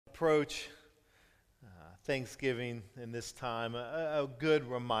approach Thanksgiving in this time, a good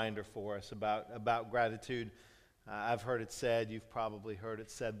reminder for us about gratitude. I've heard it said, you've probably heard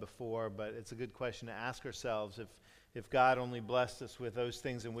it said before, but it's a good question to ask ourselves. If God only blessed us with those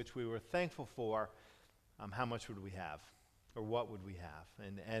things in which we were thankful for, how much would we have? Or what would we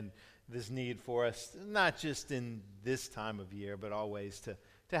have? And this need for us, not just in this time of year, but always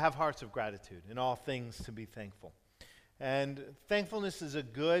to have hearts of gratitude, in all things to be thankful. And thankfulness is a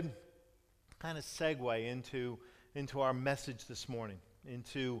good kind of segue into our message this morning,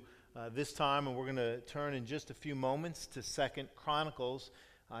 into this time, and we're going to turn in just a few moments to 2 Chronicles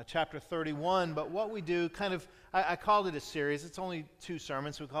chapter 31. But what we do, I called it a series. It's only 2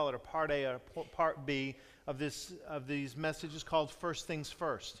 sermons. We call it a part A or a part B of these messages called First Things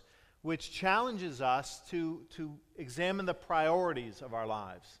First, which challenges us to examine the priorities of our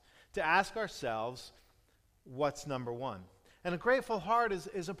lives, to ask ourselves, what's number one? And a grateful heart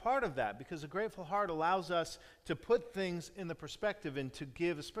is a part of that, because a grateful heart allows us to put things in the perspective and to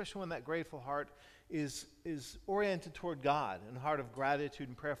give, especially when that grateful heart is oriented toward God, and a heart of gratitude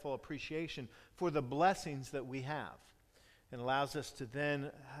and prayerful appreciation for the blessings that we have. And allows us to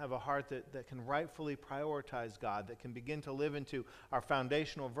then have a heart that can rightfully prioritize God, that can begin to live into our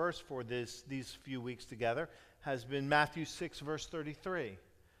foundational verse for these few weeks together, has been Matthew 6, verse 33.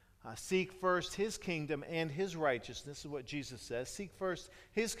 Seek first His kingdom and His righteousness, is what Jesus says. Seek first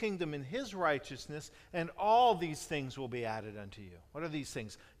His kingdom and His righteousness, and all these things will be added unto you. What are these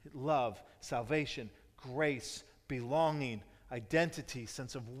things? Love, salvation, grace, belonging, identity,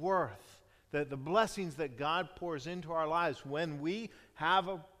 sense of worth. The blessings that God pours into our lives when we have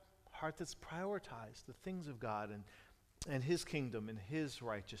a heart that's prioritized the things of God and His kingdom and His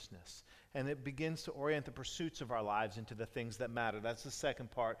righteousness. And it begins to orient the pursuits of our lives into the things that matter. That's the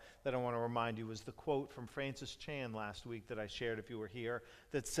second part that I want to remind you, was the quote from Francis Chan last week that I shared if you were here,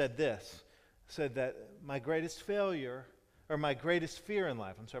 that said this, said that my greatest fear in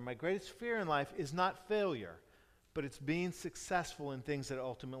life is not failure, but it's being successful in things that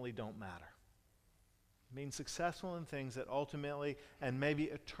ultimately don't matter. Being successful in things that ultimately and maybe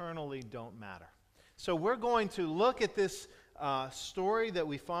eternally don't matter. So we're going to look at this story that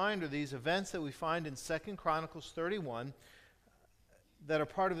we find, or these events that we find in 2 Chronicles 31, that are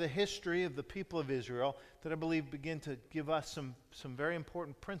part of the history of the people of Israel, that I believe begin to give us some very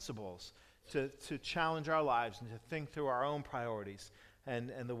important principles to challenge our lives and to think through our own priorities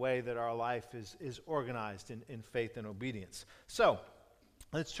and the way that our life is organized in faith and obedience. So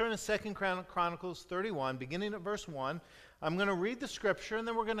let's turn to 2 Chronicles 31, beginning at verse 1. I'm going to read the scripture, and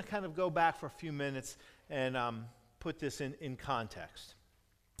then we're going to kind of go back for a few minutes and put this in context.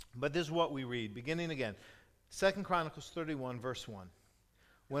 But this is what we read, beginning again. 2 Chronicles 31, verse 1.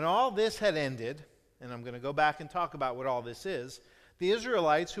 When all this had ended, and I'm going to go back and talk about what all this is, the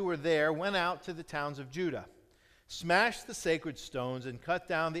Israelites who were there went out to the towns of Judah, smashed the sacred stones, and cut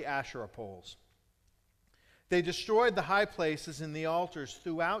down the Asherah poles. They destroyed the high places and the altars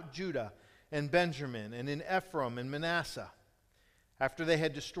throughout Judah and Benjamin and in Ephraim and Manasseh. After they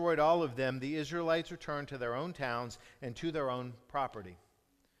had destroyed all of them, the Israelites returned to their own towns and to their own property.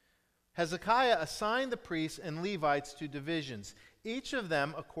 Hezekiah assigned the priests and Levites to divisions, each of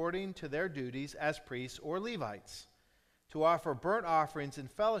them according to their duties as priests or Levites, to offer burnt offerings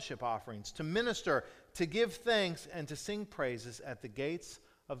and fellowship offerings, to minister, to give thanks, and to sing praises at the gates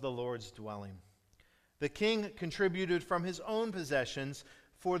of the Lord's dwelling. The king contributed from his own possessions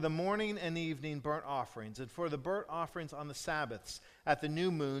for the morning and evening burnt offerings, and for the burnt offerings on the Sabbaths, at the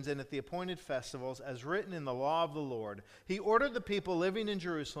new moons, and at the appointed festivals, as written in the law of the Lord. He ordered the people living in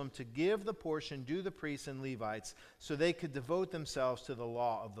Jerusalem to give the portion due the priests and Levites, so they could devote themselves to the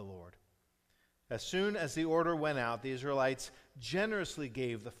law of the Lord. As soon as the order went out, the Israelites generously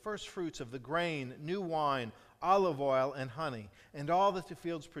gave the first fruits of the grain, new wine, olive oil, and honey, and all that the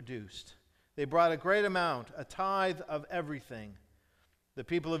fields produced. They brought a great amount, a tithe of everything. The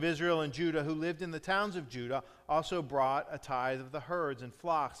people of Israel and Judah who lived in the towns of Judah also brought a tithe of the herds and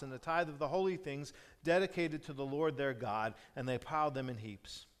flocks, and a tithe of the holy things dedicated to the Lord their God, and they piled them in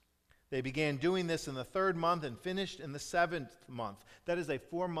heaps. They began doing this in the 3rd month and finished in the 7th month. That is a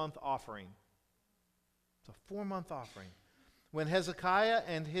 4-month offering. It's a 4-month offering. When Hezekiah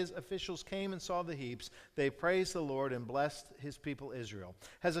and his officials came and saw the heaps, they praised the Lord and blessed his people Israel.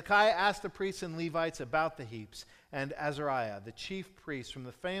 Hezekiah asked the priests and Levites about the heaps, and Azariah, the chief priest from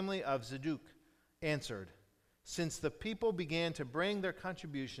the family of Zadok, answered, "Since the people began to bring their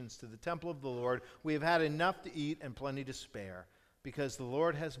contributions to the temple of the Lord, we have had enough to eat and plenty to spare, because the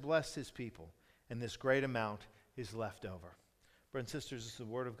Lord has blessed his people, and this great amount is left over." Brothers and sisters, this is the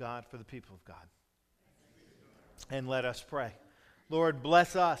word of God for the people of God. And let us pray. Lord,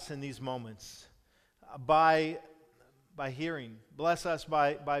 bless us in these moments by hearing. Bless us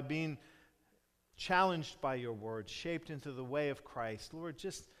by being challenged by your word, shaped into the way of Christ. Lord,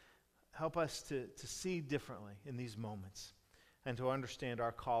 just help us to see differently in these moments and to understand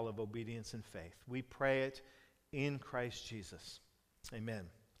our call of obedience and faith. We pray it in Christ Jesus. Amen.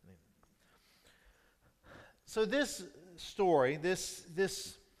 So this story,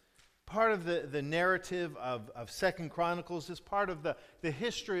 this part of the narrative of 2 Chronicles, this part of the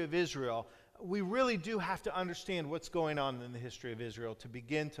history of Israel, we really do have to understand what's going on in the history of Israel to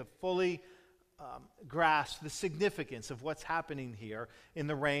begin to fully grasp the significance of what's happening here in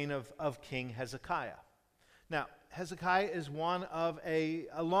the reign of King Hezekiah. Now, Hezekiah is one of a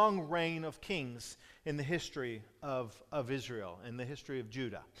long reign of kings in the history of Israel, in the history of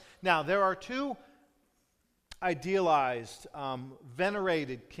Judah. Now, there are two idealized,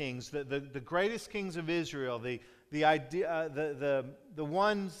 venerated kings, the greatest kings of Israel, the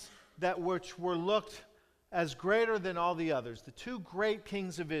ones that which were looked as greater than all the others, the two great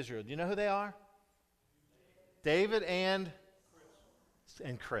kings of Israel. Do you know who they are? David and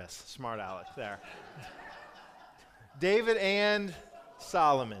Chris. Smart Alex there. David and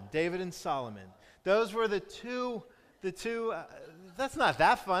Solomon. David and Solomon. Those were the two, that's not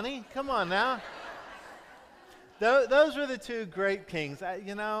that funny. Come on now. Those were the two great kings.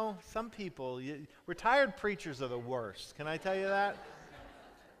 Some people, retired preachers are the worst. Can I tell you that?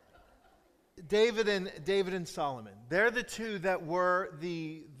 David and Solomon. They're the two that were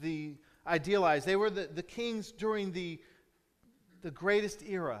the idealized. They were the kings during the greatest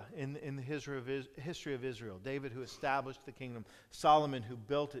era in the history of Israel. David, who established the kingdom. Solomon, who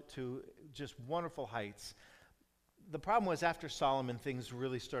built it to just wonderful heights. The problem was, after Solomon, things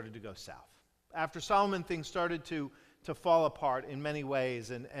really started to go south. After Solomon, things started to fall apart in many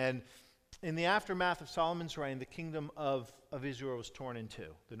ways. And in the aftermath of Solomon's reign, the kingdom of Israel was torn in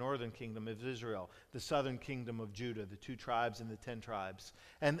two. The northern kingdom of Israel, the southern kingdom of Judah, the 2 tribes and the 10 tribes.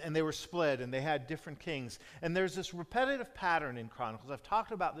 And they were split, and they had different kings. And there's this repetitive pattern in Chronicles. I've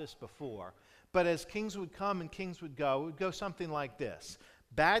talked about this before. But as kings would come and kings would go, it would go something like this.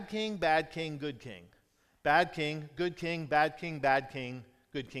 Bad king, good king. Bad king, good king, bad king,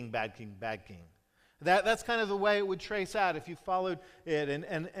 good king, bad king, bad king. That's kind of the way it would trace out if you followed it.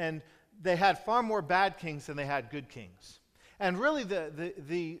 And they had far more bad kings than they had good kings. And really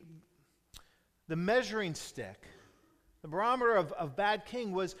the measuring stick, the barometer of bad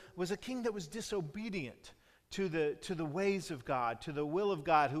king was a king that was disobedient to the ways of God, to the will of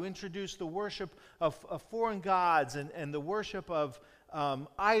God, who introduced the worship of foreign gods and the worship of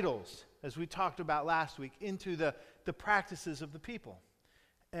idols, as we talked about last week, into the practices of the people.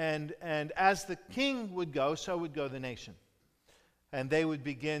 And as the king would go, so would go the nation. And they would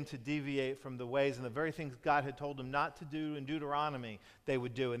begin to deviate from the ways and the very things God had told them not to do in Deuteronomy, they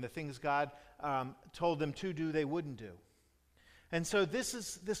would do. And the things God told them to do, they wouldn't do. And so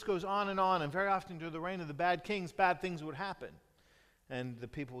this goes on, and very often during the reign of the bad kings, bad things would happen. And the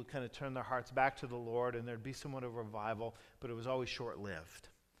people would kind of turn their hearts back to the Lord, and there'd be somewhat of a revival, but it was always short-lived.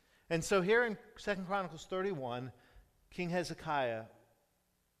 And so here in 2 Chronicles 31, King Hezekiah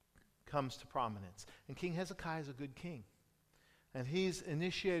comes to prominence. And King Hezekiah is a good king. And he's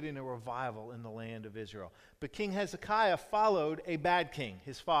initiating a revival in the land of Israel. But King Hezekiah followed a bad king,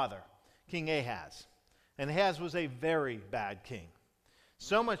 his father, King Ahaz. And Ahaz was a very bad king.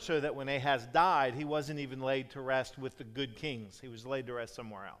 So much so that when Ahaz died, he wasn't even laid to rest with the good kings. He was laid to rest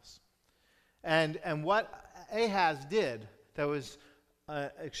somewhere else. And what Ahaz did that was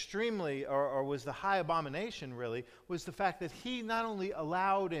extremely, or was the high abomination really, was the fact that he not only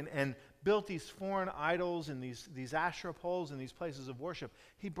allowed and built these foreign idols and these Asherah poles and these places of worship,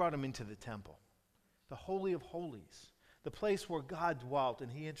 he brought them into the temple, the Holy of Holies, the place where God dwelt,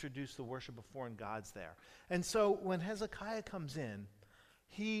 and he introduced the worship of foreign gods there. And so when Hezekiah comes in,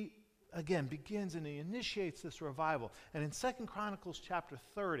 he again begins and he initiates this revival. And in 2 Chronicles chapter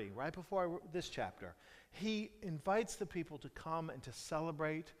 30, right before this chapter, he invites the people to come and to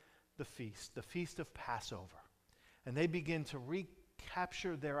celebrate the feast of Passover. And they begin to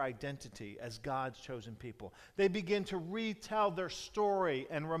recapture their identity as God's chosen people. They begin to retell their story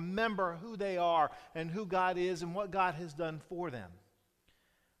and remember who they are and who God is and what God has done for them.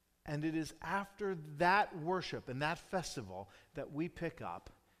 And it is after that worship and that festival that we pick up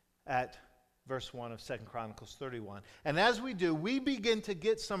at verse 1 of 2 Chronicles 31. And as we do, we begin to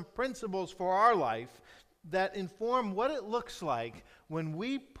get some principles for our life that inform what it looks like when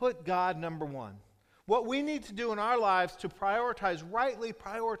we put God number one. What we need to do in our lives to rightly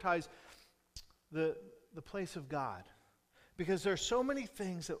prioritize the place of God. Because there are so many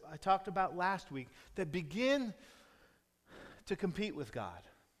things that I talked about last week that begin to compete with God,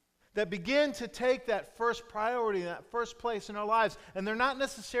 that begin to take that first priority, that first place in our lives. And they're not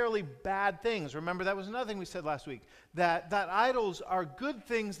necessarily bad things. Remember, that was another thing we said last week, that idols are good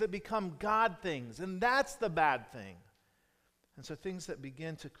things that become God things, and that's the bad thing. And so things that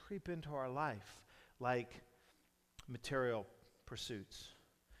begin to creep into our life, like material pursuits,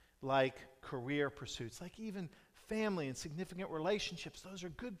 like career pursuits, like even family and significant relationships, those are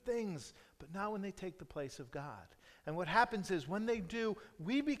good things, but not when they take the place of God. And what happens is when they do,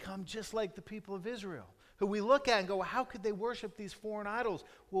 we become just like the people of Israel, who we look at and go, well, how could they worship these foreign idols?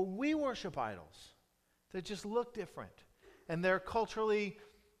 Well, we worship idols. They just look different, and they're culturally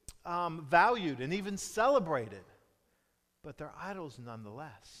valued and even celebrated, but they're idols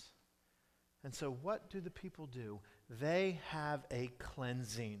nonetheless. And so what do the people do? They have a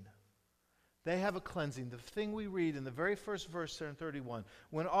cleansing. They have a cleansing. The thing we read in the very first verse there in 31,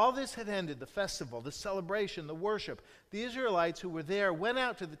 when all this had ended, the festival, the celebration, the worship, the Israelites who were there went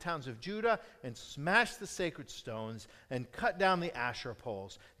out to the towns of Judah and smashed the sacred stones and cut down the Asherah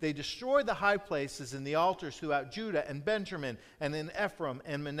poles. They destroyed the high places and the altars throughout Judah and Benjamin and in Ephraim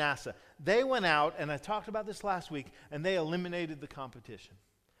and Manasseh. They went out, and I talked about this last week, and they eliminated the competition.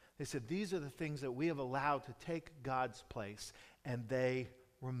 They said, these are the things that we have allowed to take God's place, and they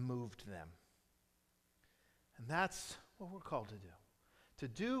removed them. And that's what we're called to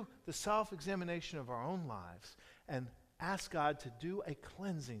do the self-examination of our own lives and ask God to do a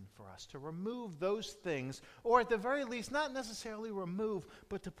cleansing for us, to remove those things, or at the very least, not necessarily remove,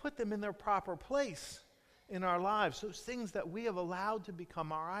 but to put them in their proper place in our lives, those things that we have allowed to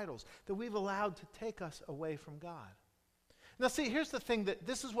become our idols, that we've allowed to take us away from God. Now see, here's the thing, that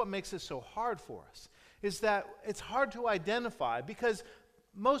this is what makes this so hard for us, is that it's hard to identify because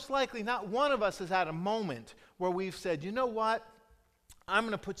most likely not one of us has had a moment where we've said, you know what, I'm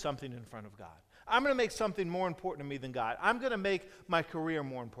going to put something in front of God. I'm going to make something more important to me than God. I'm going to make my career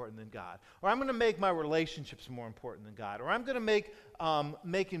more important than God. Or I'm going to make my relationships more important than God. Or I'm going to make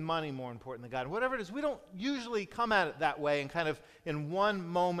making money more important than God. Whatever it is, we don't usually come at it that way and kind of in one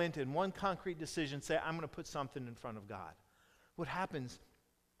moment, in one concrete decision, say, I'm going to put something in front of God. What happens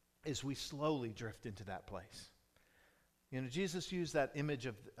is we slowly drift into that place. You know, Jesus used that image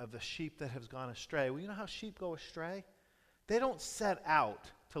of the sheep that has gone astray. Well, you know how sheep go astray? They don't set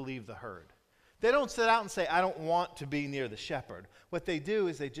out to leave the herd. They don't set out and say, I don't want to be near the shepherd. What they do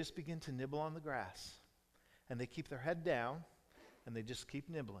is they just begin to nibble on the grass. And they keep their head down, and they just keep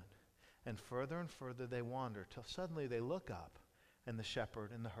nibbling. And further they wander till suddenly they look up, and the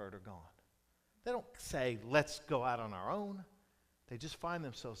shepherd and the herd are gone. They don't say, let's go out on our own. They just find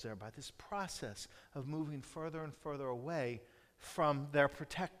themselves there by this process of moving further and further away from their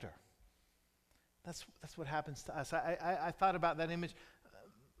protector. That's what happens to us. I thought about that image.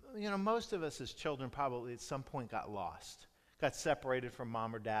 You know, most of us as children probably at some point got lost, got separated from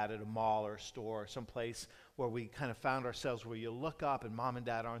mom or dad at a mall or a store or someplace where we kind of found ourselves where you look up and mom and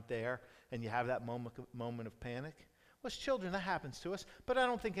dad aren't there and you have that moment of panic. Well, as children, that happens to us, but I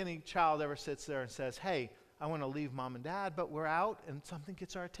don't think any child ever sits there and says, hey, I want to leave mom and dad, but we're out and something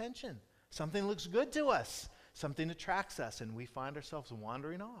gets our attention. Something looks good to us. Something attracts us, and we find ourselves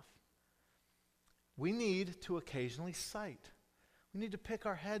wandering off. We need to occasionally sight. We need to pick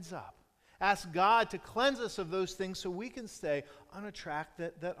our heads up. Ask God to cleanse us of those things so we can stay on a track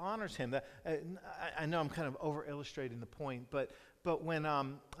that honors Him. I know I'm kind of over-illustrating the point, but when I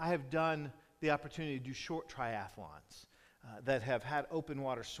have done the opportunity to do short triathlons that have had open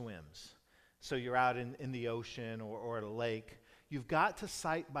water swims, so you're out in the ocean or at a lake, you've got to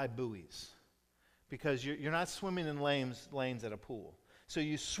sight by buoys because you're not swimming in lanes at a pool. So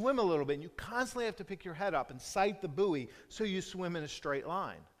you swim a little bit and you constantly have to pick your head up and sight the buoy so you swim in a straight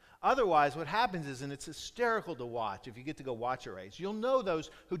line. Otherwise, what happens is, and it's hysterical to watch if you get to go watch a race, you'll know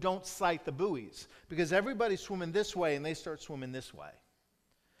those who don't sight the buoys because everybody's swimming this way and they start swimming this way.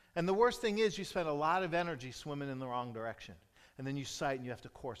 And the worst thing is you spend a lot of energy swimming in the wrong direction. And then you sight and you have to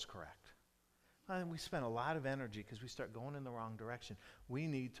course correct. And we spend a lot of energy because we start going in the wrong direction. We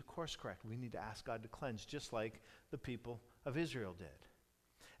need to course correct. We need to ask God to cleanse just like the people of Israel did.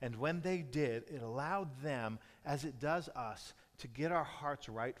 And when they did, it allowed them, as it does us, to get our hearts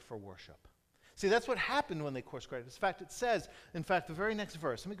right for worship. See, that's what happened when they course corrected. In fact, it says, the very next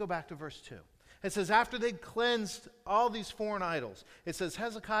verse, let me go back to verse 2. It says, after they'd cleansed all these foreign idols, it says,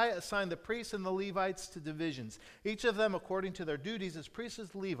 Hezekiah assigned the priests and the Levites to divisions, each of them according to their duties as priests and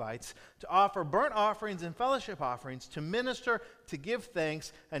Levites, to offer burnt offerings and fellowship offerings, to minister, to give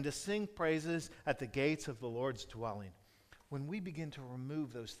thanks, and to sing praises at the gates of the Lord's dwelling. When we begin to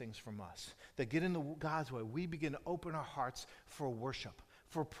remove those things from us that get in God's way, we begin to open our hearts for worship,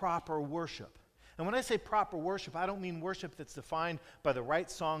 for proper worship. And when I say proper worship, I don't mean worship that's defined by the right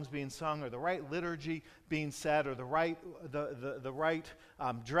songs being sung or the right liturgy being said or the right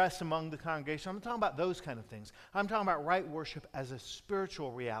dress among the congregation. I'm not talking about those kind of things. I'm talking about right worship as a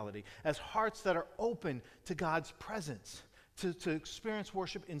spiritual reality, as hearts that are open to God's presence, to experience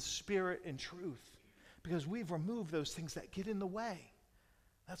worship in spirit and truth. Because we've removed those things that get in the way.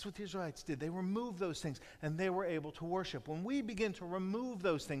 That's what the Israelites did. They removed those things, and they were able to worship. When we begin to remove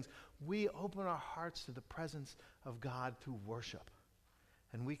those things, we open our hearts to the presence of God through worship.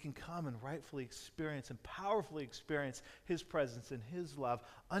 And we can come and rightfully experience and powerfully experience His presence and His love,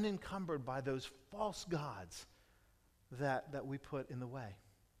 unencumbered by those false gods that we put in the way,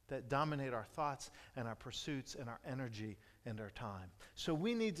 that dominate our thoughts and our pursuits and our energy and our time. So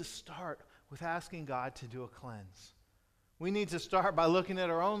we need to start with asking God to do a cleanse. We need to start by looking at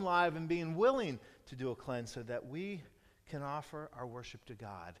our own life and being willing to do a cleanse so that we can offer our worship to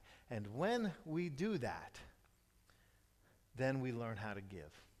God. And when we do that, then we learn how to give.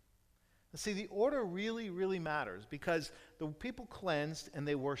 See, the order really, really matters because the people cleansed and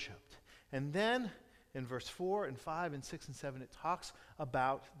they worshiped. And then in verse 4 and 5 and 6 and 7, it talks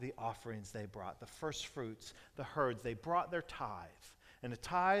about the offerings they brought, the first fruits, the herds. They brought their tithe. And a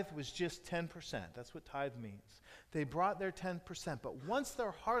tithe was just 10%. That's what tithe means. They brought their 10%. But once their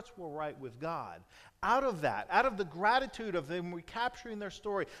hearts were right with God, out of that, out of the gratitude of them recapturing their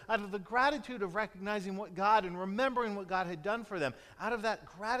story, out of the gratitude of recognizing what God and remembering what God had done for them, out of that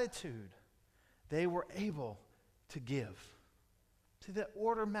gratitude, they were able to give. See, that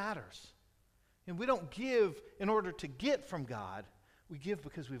order matters. And we don't give in order to get from God. We give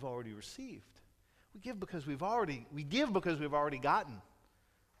because we've already received. We give because we've already gotten.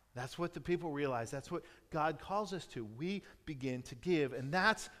 That's what the people realize. That's what God calls us to. We begin to give. And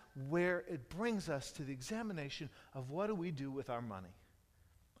that's where it brings us to the examination of what do we do with our money.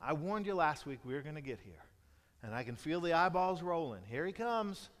 I warned you last week we were going to get here. And I can feel the eyeballs rolling. Here he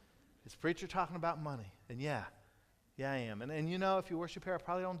comes. This preacher talking about money. And yeah, I am. And you know, if you worship here, I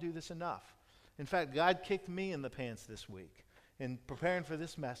probably don't do this enough. In fact, God kicked me in the pants this week in preparing for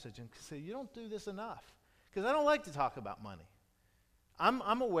this message and said, you don't do this enough. Because I don't like to talk about money.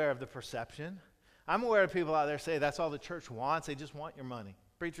 I'm aware of the perception. I'm aware of people out there say that's all the church wants. They just want your money.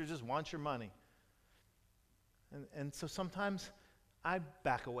 Preacher just wants your money. And so sometimes I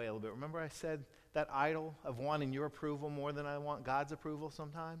back away a little bit. Remember I said that idol of wanting your approval more than I want God's approval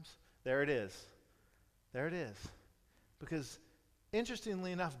sometimes? There it is. There it is. Because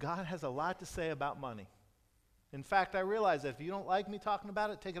interestingly enough, God has a lot to say about money. In fact, I realize that if you don't like me talking about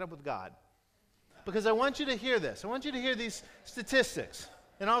it, take it up with God. Because I want you to hear this. I want you to hear these statistics.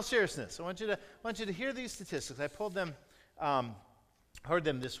 In all seriousness, I want you to hear these statistics. I pulled them, heard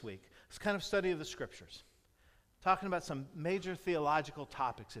them this week. It's kind of study of the scriptures. Talking about some major theological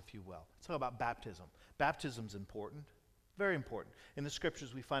topics, if you will. Let's talk about baptism. Baptism's important. Very important. In the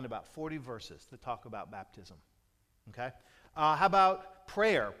scriptures, we find about 40 verses that talk about baptism. Okay? How about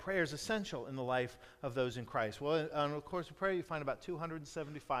prayer? Prayer is essential in the life of those in Christ. Well, in the course of prayer, you find about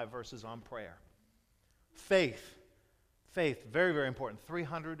 275 verses on prayer. Faith, very, very important.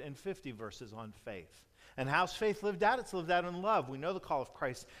 350 verses on faith. And how's faith lived out? It's lived out in love. We know the call of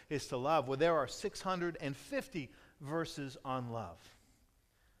Christ is to love. Well, there are 650 verses on love.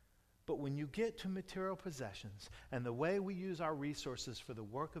 But when you get to material possessions and the way we use our resources for the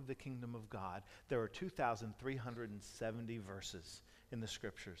work of the kingdom of God, there are 2,370 verses in the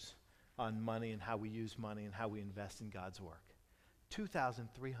scriptures on money and how we use money and how we invest in God's work.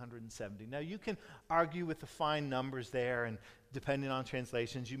 2,370. Now, you can argue with the fine numbers there, and depending on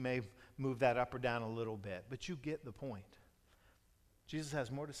translations, you may move that up or down a little bit, but you get the point. Jesus has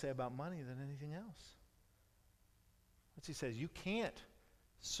more to say about money than anything else. What's he says? You can't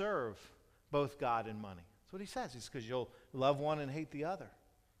serve both God and money. That's what he says. It's because you'll love one and hate the other.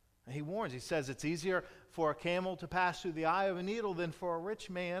 And he warns. He says it's easier for a camel to pass through the eye of a needle than for a rich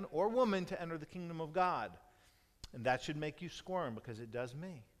man or woman to enter the kingdom of God. And that should make you squirm because it does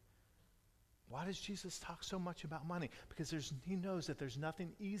me. Why does Jesus talk so much about money? Because he knows that there's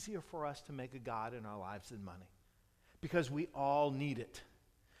nothing easier for us to make a God in our lives than money. Because we all need it.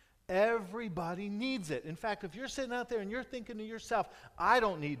 Everybody needs it. In fact, if you're sitting out there and you're thinking to yourself, I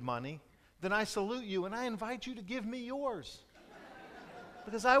don't need money, then I salute you and I invite you to give me yours.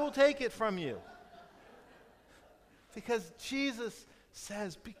 Because I will take it from you. Because Jesus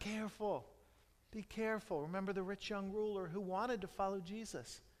says, be careful. Be careful. Remember the rich young ruler who wanted to follow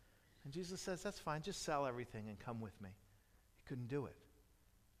Jesus. And Jesus says, that's fine. Just sell everything and come with me. He couldn't do it.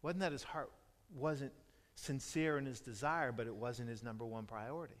 Wasn't that his heart wasn't sincere in his desire, but it wasn't his number one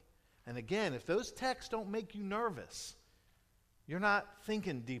priority. And again, if those texts don't make you nervous, you're not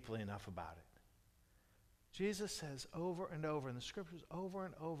thinking deeply enough about it. Jesus says over and over, in the scriptures over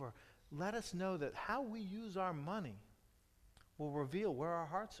and over, let us know that how we use our money will reveal where our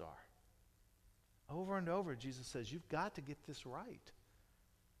hearts are. Over and over, Jesus says, you've got to get this right.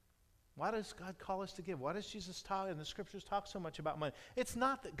 Why does God call us to give? Why does Jesus talk, and the scriptures talk so much about money? It's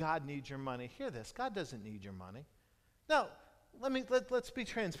not that God needs your money. Hear this, God doesn't need your money. Now, let's be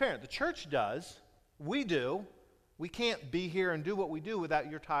transparent. The church does. We do. We can't be here and do what we do without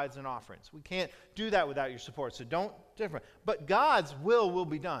your tithes and offerings. We can't do that without your support, so don't different. But God's will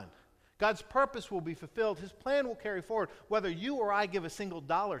be done. God's purpose will be fulfilled. His plan will carry forward, whether you or I give a single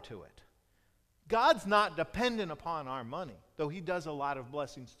dollar to it. God's not dependent upon our money, though he does a lot of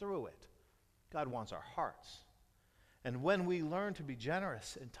blessings through it. God wants our hearts. And when we learn to be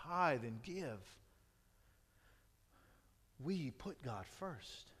generous and tithe and give, we put God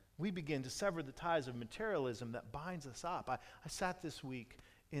first. We begin to sever the ties of materialism that binds us up. I sat this week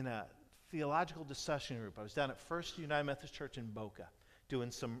in a theological discussion group. I was down at First United Methodist Church in Boca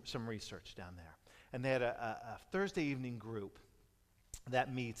doing some research down there. And they had a Thursday evening group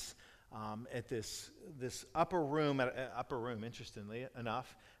that meets at this upper room, interestingly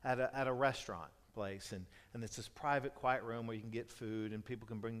enough, at a restaurant place. And it's this private, quiet room where you can get food and people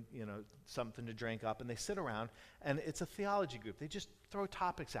can bring, something to drink up. And they sit around, and it's a theology group. They just throw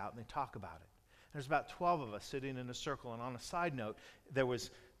topics out and they talk about it. There's about 12 of us sitting in a circle. And on a side note, there was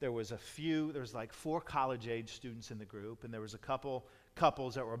like 4 college-age students in the group, and there was a couple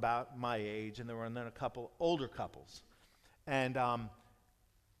couples that were about my age, and then a couple older couples. And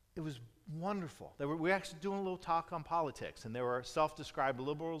it was wonderful. We were actually doing a little talk on politics, and there were self-described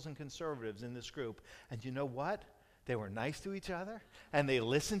liberals and conservatives in this group. And you know what? They were nice to each other, and they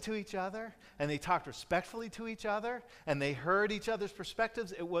listened to each other, and they talked respectfully to each other, and they heard each other's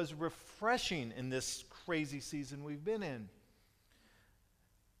perspectives. It was refreshing in this crazy season we've been in.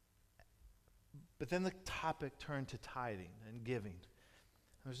 But then the topic turned to tithing and giving.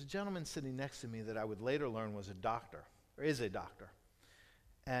 There was a gentleman sitting next to me that I would later learn was a doctor, or is a doctor.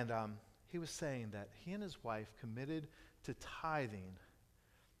 And he was saying that he and his wife committed to tithing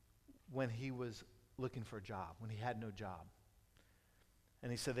when he was looking for a job, when he had no job.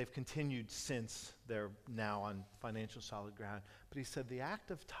 And he said they've continued since they're now on financial solid ground. But he said the act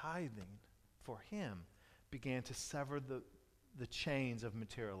of tithing for him began to sever the chains of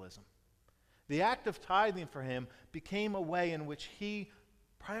materialism. The act of tithing for him became a way in which he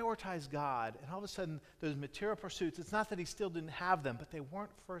prioritized God, and all of a sudden those material pursuits, it's not that he still didn't have them, but they weren't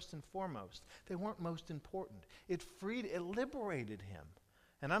first and foremost. They weren't most important. It liberated him.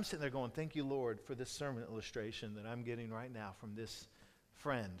 And I'm sitting there going, thank you, Lord, for this sermon illustration that I'm getting right now from this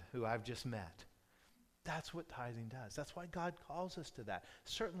friend who I've just met. That's what tithing does. That's why God calls us to that.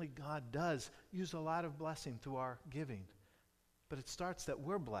 Certainly God does use a lot of blessing through our giving, but it starts that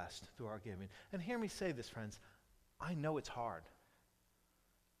we're blessed through our giving. And hear me say this, friends, I know it's hard.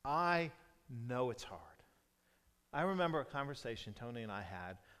 I know it's hard. I remember a conversation Tony and I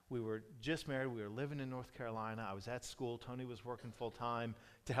had. We were just married. We were living in North Carolina. I was at school. Tony was working full-time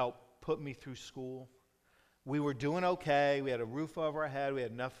to help put me through school. We were doing okay. We had a roof over our head. We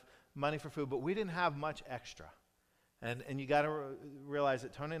had enough money for food, but we didn't have much extra. And you got to realize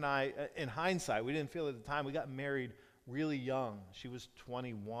that Tony and I, in hindsight, we didn't feel it at the time, we got married really young. She was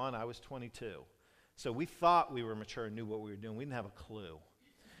 21. I was 22. So we thought we were mature and knew what we were doing. We didn't have a clue.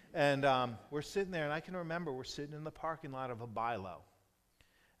 And we're sitting there, and I can remember we're sitting in the parking lot of a Bi-Lo.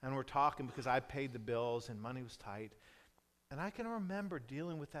 And we're talking because I paid the bills and money was tight. And I can remember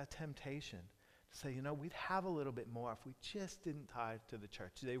dealing with that temptation to say, we'd have a little bit more if we just didn't tithe to the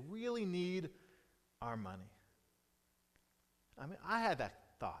church. Do they really need our money? I mean, I had that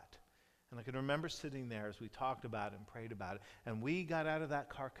thought. And I can remember sitting there as we talked about it and prayed about it. And we got out of that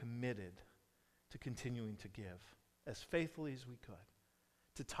car committed to continuing to give as faithfully as we could,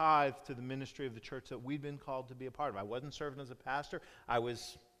 to tithe to the ministry of the church that we'd been called to be a part of. I wasn't serving as a pastor.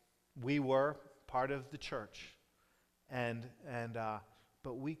 We were part of the church.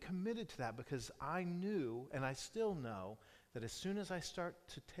 But we committed to that because I knew, and I still know, that as soon as I start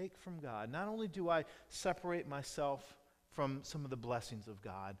to take from God, not only do I separate myself from some of the blessings of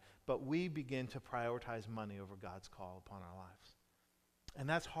God, but we begin to prioritize money over God's call upon our lives. And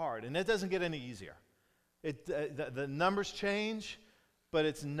that's hard, and it doesn't get any easier. The numbers change, but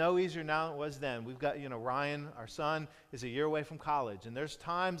it's no easier now than it was then. We've got, Ryan, our son, is a year away from college. And there's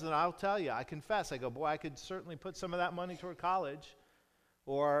times that I'll tell you, I confess, I go, boy, I could certainly put some of that money toward college.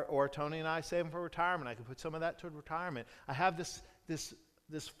 Or Tony and I saving for retirement. I could put some of that toward retirement. I have this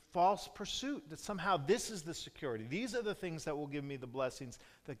false pursuit that somehow this is the security. These are the things that will give me the blessings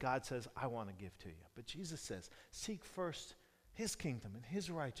that God says I want to give to you. But Jesus says, seek first his kingdom and his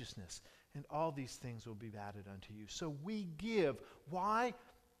righteousness, and all these things will be added unto you. So we give. Why?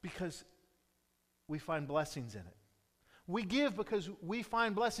 Because we find blessings in it. We give because we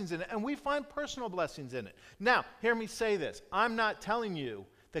find blessings in it, and we find personal blessings in it. Now, hear me say this. I'm not telling you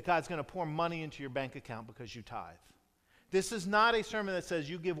that God's going to pour money into your bank account because you tithe. This is not a sermon that says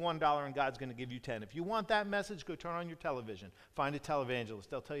you give $1 and God's going to give you 10. If you want that message, go turn on your television. Find a televangelist.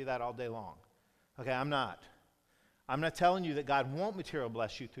 They'll tell you that all day long. Okay, I'm not. I'm not telling you that God won't material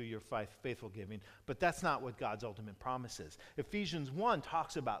bless you through your faithful giving, but that's not what God's ultimate promise is. Ephesians 1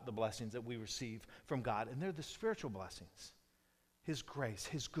 talks about the blessings that we receive from God, and they're the spiritual blessings. His grace,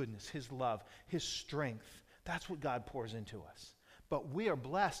 His goodness, His love, His strength. That's what God pours into us. But we are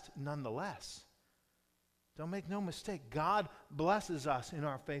blessed nonetheless. Don't make no mistake. God blesses us in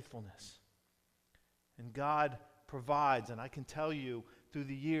our faithfulness. And God provides, and I can tell you through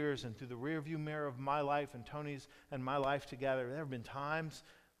the years and through the rearview mirror of my life and Tony's and my life together, there have been times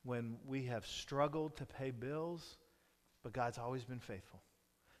when we have struggled to pay bills, but God's always been faithful.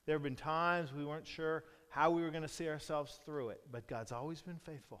 There have been times we weren't sure how we were going to see ourselves through it, but God's always been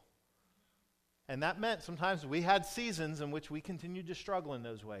faithful. And that meant sometimes we had seasons in which we continued to struggle in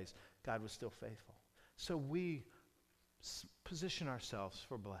those ways. God was still faithful. So we position ourselves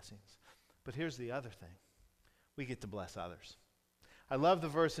for blessings. But here's the other thing. We get to bless others. I love the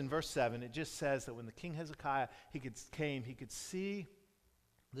verse in verse 7. It just says that when the King Hezekiah he could see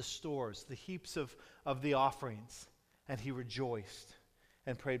the stores, the heaps of the offerings, and he rejoiced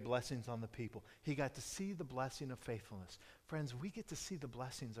and prayed blessings on the people. He got to see the blessing of faithfulness. Friends, we get to see the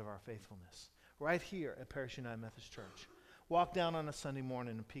blessings of our faithfulness right here at Parish United Methodist Church. Walk down on a Sunday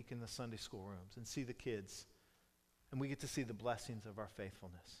morning and peek in the Sunday school rooms and see the kids, and we get to see the blessings of our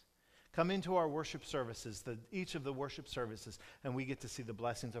faithfulness. Come into our worship services, each of the worship services, and we get to see the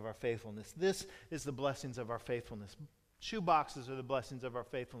blessings of our faithfulness. This is the blessings of our faithfulness. Shoe boxes are the blessings of our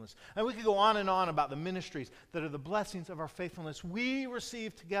faithfulness. And we could go on and on about the ministries that are the blessings of our faithfulness. We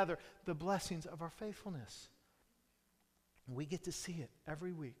receive together the blessings of our faithfulness. We get to see it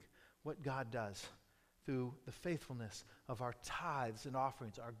every week, what God does through the faithfulness of our tithes and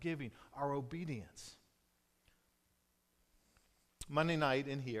offerings, our giving, our obedience. Monday night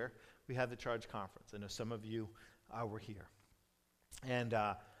in here, we had the Charge Conference. I know some of you were here. And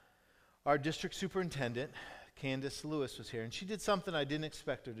our district superintendent, Candace Lewis, was here. And she did something I didn't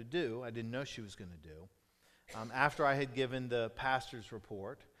expect her to do. I didn't know she was going to do. After I had given the pastor's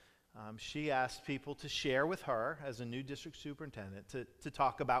report, she asked people to share with her, as a new district superintendent, to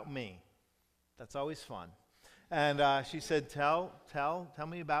talk about me. That's always fun. And she said, tell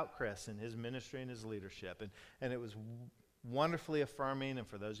me about Chris and his ministry and his leadership. And it was wonderfully affirming, and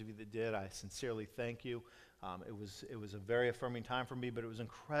for those of you that did, I sincerely thank you. It was a very affirming time for me, but it was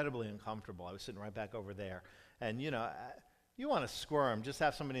incredibly uncomfortable. I was sitting right back over there, and you want to squirm. Just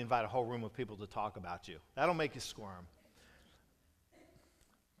have somebody invite a whole room of people to talk about you. That'll make you squirm.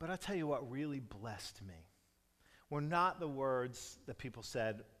 But I'll tell you what really blessed me were not the words that people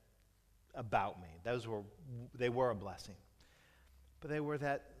said about me. They were a blessing. But they were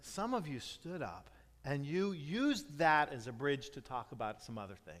that some of you stood up and you used that as a bridge to talk about some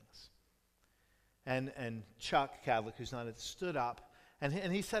other things. And Chuck Cadlick, who's not, stood up, and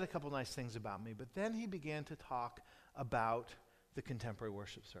he said a couple nice things about me, but then he began to talk about the contemporary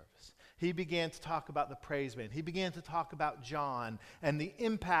worship service. He began to talk about the praise band. He began to talk about John and the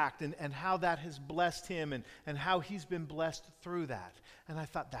impact and how that has blessed him and how he's been blessed through that. And I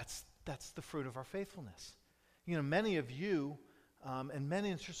thought that's the fruit of our faithfulness. Many of you and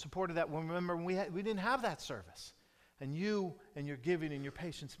many supported that. Remember, we didn't have that service. And you and your giving and your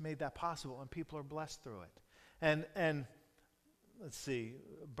patience made that possible, and people are blessed through it. And let's see,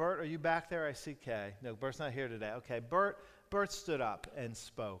 Bert, are you back there? I see Kay. No, Bert's not here today. Okay, Bert stood up and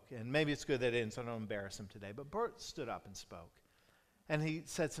spoke. And maybe it's good that I didn't, so I don't embarrass him today. But Bert stood up and spoke. And he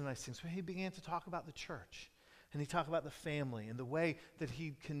said some nice things. He began to talk about the church. And he talked about the family and the way that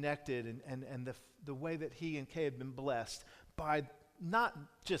he connected and the way that he and Kay had been blessed by not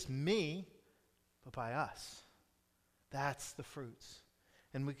just me, but by us. That's the fruits.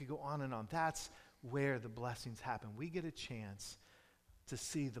 And we could go on and on. That's where the blessings happen. We get a chance to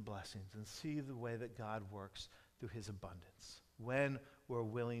see the blessings and see the way that God works through his abundance when we're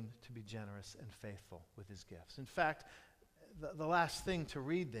willing to be generous and faithful with his gifts. In fact, the last thing to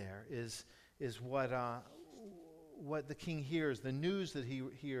read there is what the king hears, the news that he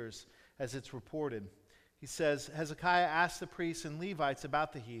hears as it's reported. He says, Hezekiah asked the priests and Levites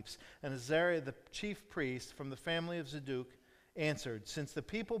about the heaps, and Azariah, the chief priest from the family of Zadok, answered, since the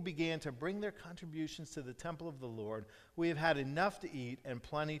people began to bring their contributions to the temple of the Lord, we have had enough to eat and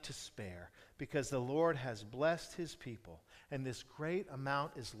plenty to spare, because the Lord has blessed his people, and this great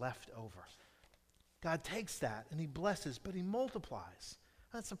amount is left over. God takes that and he blesses, but he multiplies.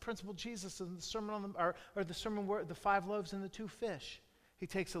 That's the principle Jesus in the Sermon on the, or the sermon where the 5 loaves and the 2 fish. He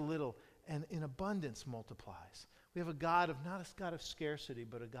takes a little and in abundance multiplies. We have a God of, not a God of scarcity,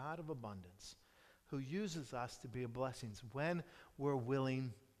 but a God of abundance who uses us to be a blessing when we're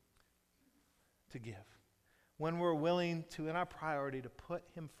willing to give. When we're willing to, in our priority, to put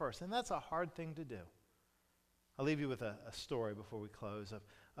him first. And that's a hard thing to do. I'll leave you with a story before we close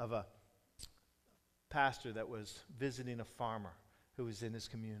of a pastor that was visiting a farmer who was in his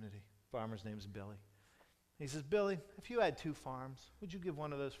community. Farmer's name is Billy. He says, Billy, if you had 2 farms, would you give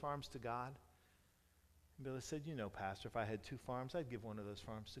one of those farms to God? And Billy said, you know, Pastor, if I had 2 farms, I'd give one of those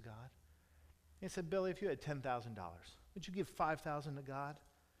farms to God. He said, Billy, if you had $10,000, would you give $5,000 to God?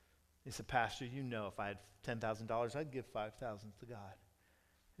 He said, Pastor, you know if I had $10,000, I'd give $5,000 to God.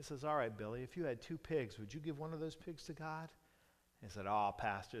 He says, all right, Billy, if you had 2 pigs, would you give one of those pigs to God? He said, oh,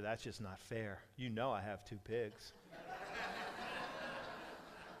 Pastor, that's just not fair. You know I have 2 pigs.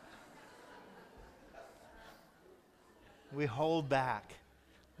 We hold back.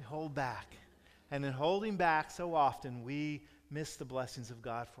 We hold back. And in holding back so often, we miss the blessings of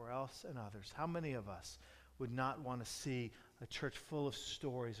God for us and others. How many of us would not want to see a church full of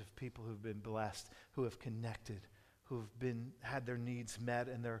stories of people who've been blessed, who have connected, who've had their needs met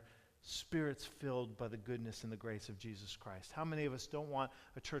and their spirits filled by the goodness and the grace of Jesus Christ? How many of us don't want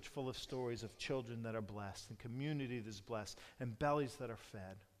a church full of stories of children that are blessed and community that's blessed and bellies that are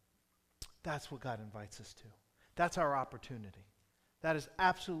fed? That's what God invites us to. That's our opportunity. That is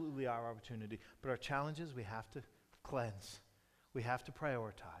absolutely our opportunity. But our challenge is we have to cleanse. We have to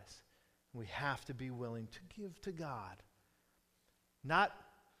prioritize. We have to be willing to give to God. Not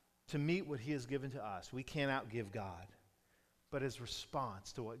to meet what he has given to us. We can't outgive God. But as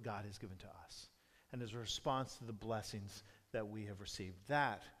response to what God has given to us. And as a response to the blessings that we have received.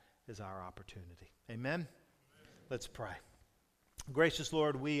 That is our opportunity. Amen? Let's pray. Gracious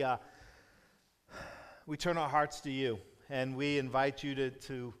Lord, we turn our hearts to you, and we invite you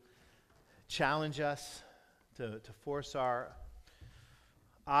to challenge us, to force our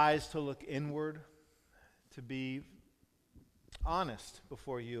eyes to look inward, to be honest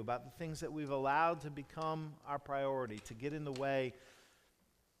before you about the things that we've allowed to become our priority, to get in the way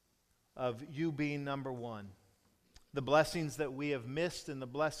of you being number one. The blessings that we have missed and the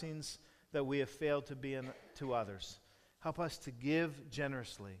blessings that we have failed to be to others. Help us to give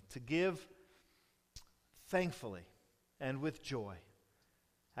generously, to give thankfully and with joy,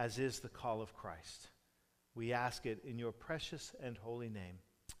 as is the call of Christ. We ask it in your precious and holy name.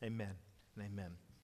 Amen and amen.